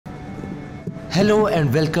Hello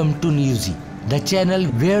and welcome to Newsy, the channel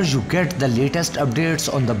where you get the latest updates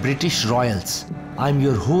on the British royals. I'm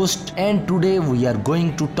your host and today we are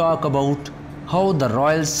going to talk about how the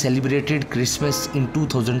royals celebrated Christmas in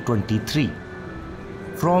 2023.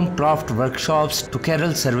 From craft workshops to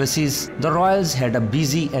carol services, the royals had a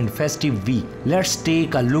busy and festive week. Let's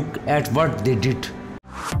take a look at what they did.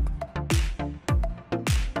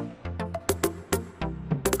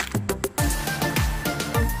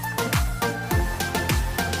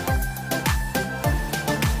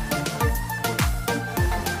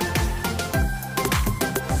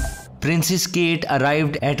 Princess Kate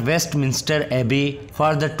arrived at Westminster Abbey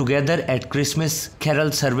for the Together at Christmas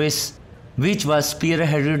carol service, which was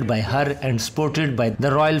spearheaded by her and supported by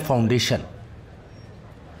the Royal Foundation.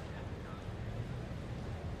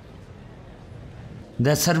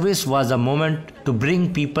 The service was a moment to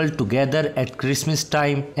bring people together at Christmas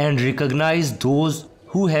time and recognize those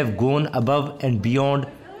who have gone above and beyond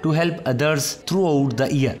to help others throughout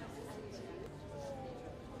the year.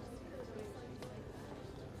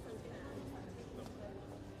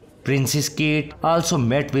 Princess Kate also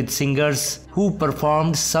met with singers who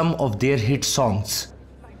performed some of their hit songs.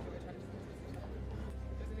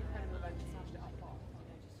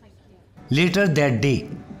 Later that day,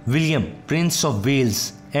 William, Prince of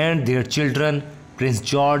Wales, and their children, Prince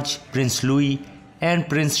George, Prince Louis, and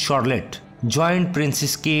Prince Charlotte, joined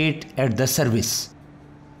Princess Kate at the service.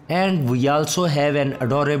 And we also have an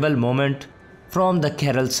adorable moment from the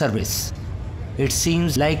carol service. It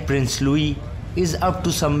seems like Prince Louis is up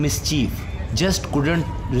to some mischief, just couldn't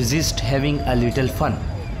resist having a little fun.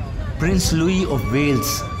 Prince Louis of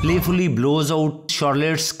Wales playfully blows out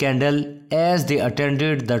Charlotte's candle as they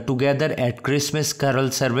attended the Together at Christmas carol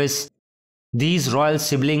service. These royal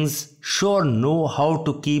siblings sure know how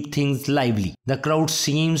to keep things lively. The crowd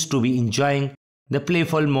seems to be enjoying the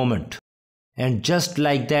playful moment. And just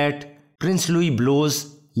like that, Prince Louis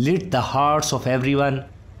blows lit the hearts of everyone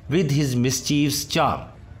with his mischievous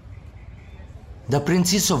charm. The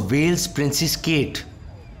Princess of Wales, Princess Kate,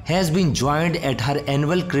 has been joined at her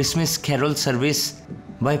annual Christmas carol service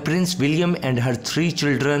by Prince William and her three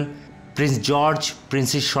children, Prince George,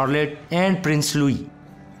 Princess Charlotte, and Prince Louis.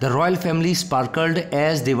 The royal family sparkled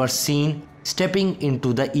as they were seen stepping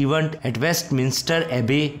into the event at Westminster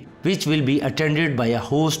Abbey, which will be attended by a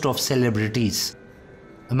host of celebrities.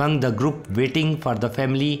 Among the group waiting for the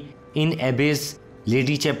family in Abbey's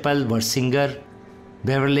Lady Chapel were singer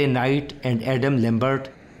Beverley Knight and Adam Lambert,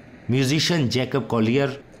 musician Jacob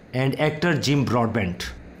Collier, and actor Jim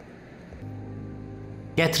Broadbent.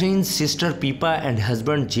 Catherine's sister Pippa and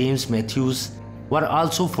husband James Matthews were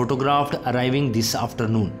also photographed arriving this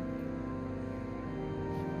afternoon.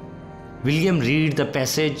 William read the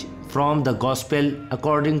passage from the Gospel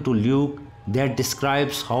according to Luke that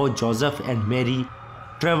describes how Joseph and Mary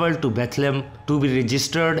traveled to Bethlehem to be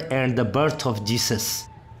registered and the birth of Jesus.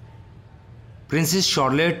 Princess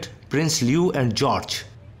Charlotte, Prince Louis and George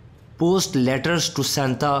post letters to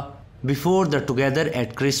Santa before the Together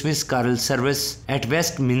at Christmas carol service at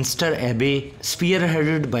Westminster Abbey,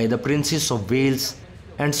 spearheaded by the Princess of Wales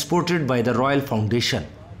and supported by the Royal Foundation.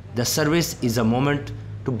 The service is a moment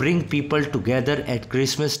to bring people together at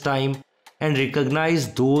Christmas time and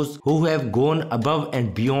recognize those who have gone above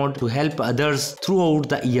and beyond to help others throughout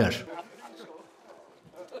the year.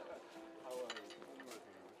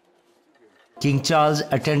 King Charles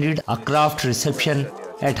attended a craft reception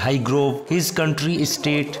at Highgrove, his country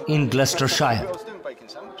estate in Gloucestershire. I was doing bacon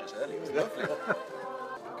sandwiches earlier. It was lovely.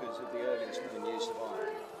 Because of the earliest known use of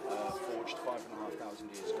iron, forged 5,500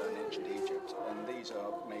 years ago in ancient Egypt. And these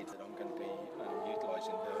are made that I'm going to be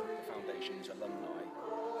utilising the Foundation's alumni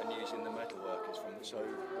and using the metalworkers from the... So,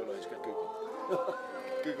 all those get Google.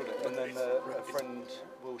 Googled it. And then a friend,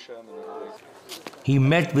 Will Sherman, he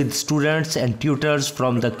met with students and tutors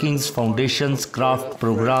from the King's Foundation's craft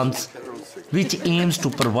programs, which aims to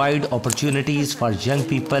provide opportunities for young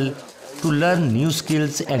people to learn new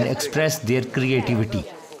skills and express their creativity.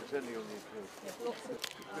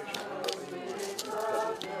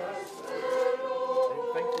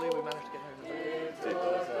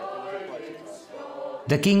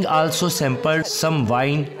 The king also sampled some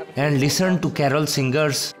wine and listened to carol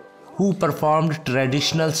singers who performed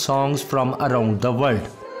traditional songs from around the world.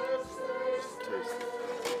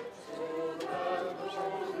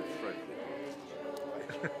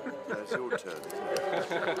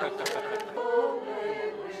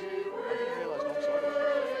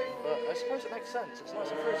 I suppose it makes sense. It's nice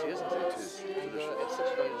and fruity, isn't it? It's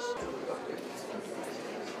such a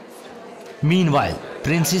Meanwhile,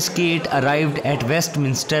 Princess Kate arrived at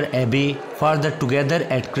Westminster Abbey for the Together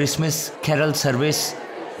at Christmas carol service,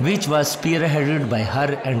 which was spearheaded by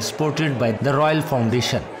her and supported by the Royal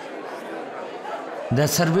Foundation. The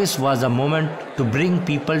service was a moment to bring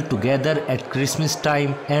people together at Christmas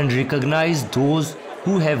time and recognize those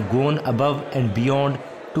who have gone above and beyond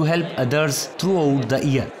to help others throughout the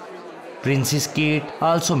year. Princess Kate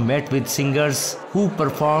also met with singers who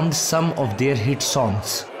performed some of their hit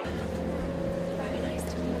songs.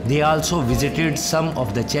 They also visited some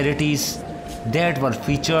of the charities that were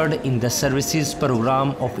featured in the services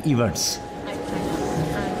program of events. I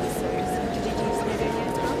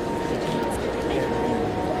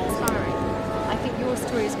think your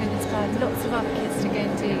story is going to inspire lots of other kids to go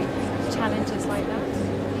and do challenges like that.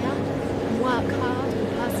 Yeah? Work hard and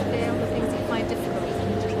persevere on the things you find difficult.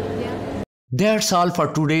 Yeah? That's all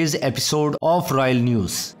for today's episode of Royal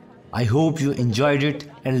News. I hope you enjoyed it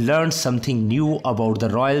and learned something new about the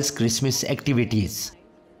Royals' Christmas activities.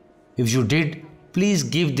 If you did, please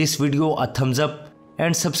give this video a thumbs up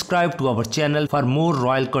and subscribe to our channel for more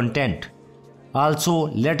royal content. Also,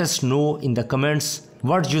 let us know in the comments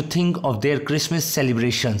what you think of their Christmas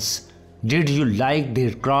celebrations. Did you like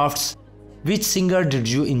their crafts? Which singer did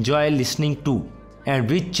you enjoy listening to? And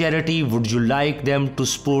which charity would you like them to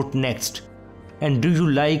support next? And do you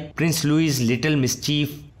like Prince Louis' little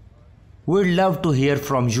mischief? We'd love to hear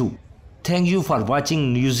from you. Thank you for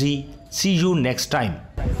watching Newsy. See you next time.